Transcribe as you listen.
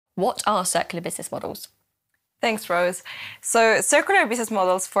What are circular business models? Thanks, Rose. So circular business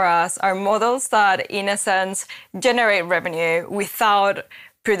models for us are models that, in a sense, generate revenue without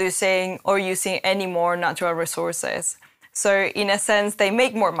producing or using any more natural resources. So in a sense, they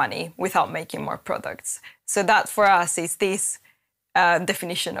make more money without making more products. So that for us is this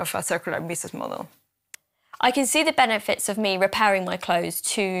definition of a circular business model. I can see the benefits of me repairing my clothes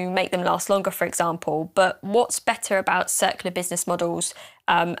to make them last longer, for example, but what's better about circular business models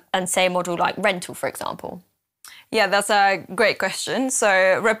and say a model like rental, for example? Yeah, that's a great question.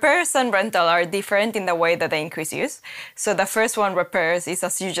 So repairs and rental are different in the way that they increase use. So the first one, repairs, is,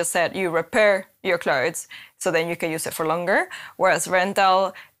 as you just said, you repair your clothes so then you can use it for longer, whereas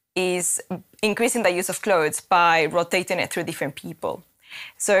rental is increasing the use of clothes by rotating it through different people.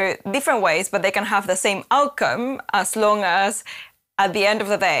 So different ways, but they can have the same outcome as long as at the end of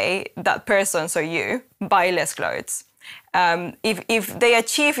the day, that person, so you, buy less clothes. If they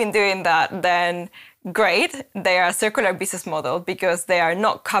achieve in doing that, then great, they are a circular business model because they are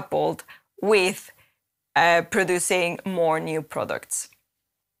not coupled with producing more new products.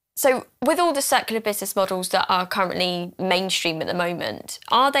 So with all the circular business models that are currently mainstream at the moment,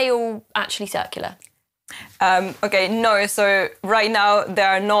 are they all actually circular? Okay, no. So right now, they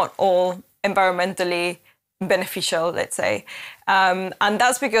are not all environmentally beneficial, let's say. And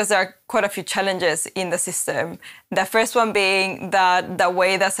that's because there are quite a few challenges in the system. The first one being that the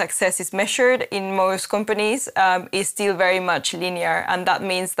way that success is measured in most companies is still very much linear. And that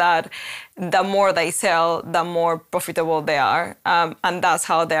means that the more they sell, the more profitable they are. And that's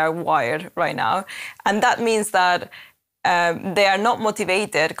how they are wired right now. And that means that they are not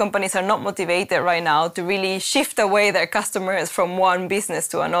motivated, companies are not motivated right now to really shift away their customers from one business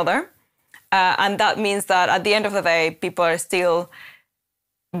to another. And that means that at the end of the day, people are still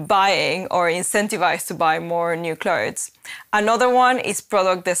buying or incentivized to buy more new clothes. Another one is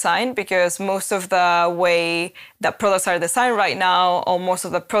product design, because most of the way that products are designed right now, or most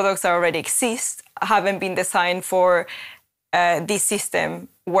of the products that already exist, haven't been designed for this system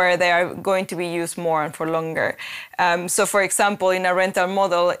where they are going to be used more and for longer. So for example, in a rental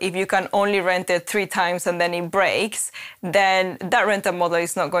model, if you can only rent it 3 times and then it breaks, then that rental model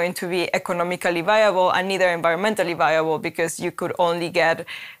is not going to be economically viable and neither environmentally viable, because you could only get,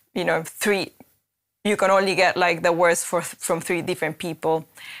 you can only get like the worst from 3 different people.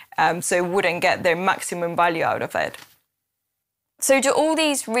 So it wouldn't get their maximum value out of it. So do all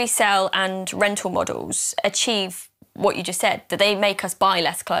these resale and rental models achieve what you just said? Do they make us buy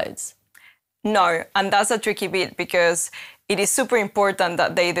less clothes? No, and that's a tricky bit, because it is super important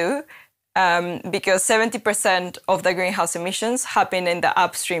that they do, because 70% of the greenhouse emissions happen in the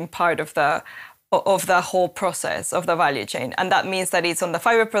upstream part of the whole process of the value chain. And that means that it's on the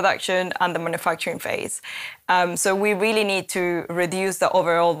fiber production and the manufacturing phase. So we really need to reduce the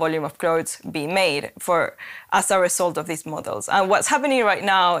overall volume of clothes being made as a result of these models. And what's happening right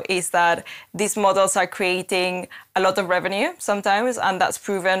now is that these models are creating a lot of revenue sometimes, and that's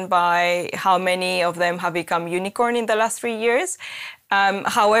proven by how many of them have become unicorn in the last 3 years.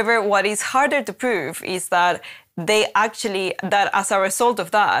 However, what is harder to prove is that that as a result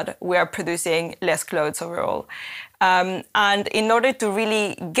of that, we are producing less clothes overall. And in order to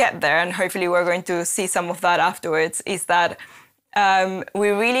really get there, and hopefully we're going to see some of that afterwards, is that we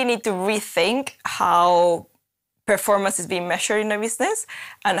really need to rethink how performance is being measured in a business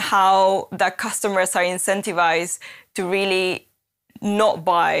and how the customers are incentivized to really not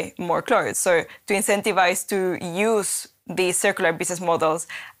buy more clothes. So to incentivize to use these circular business models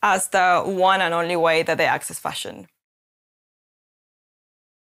as the one and only way that they access fashion.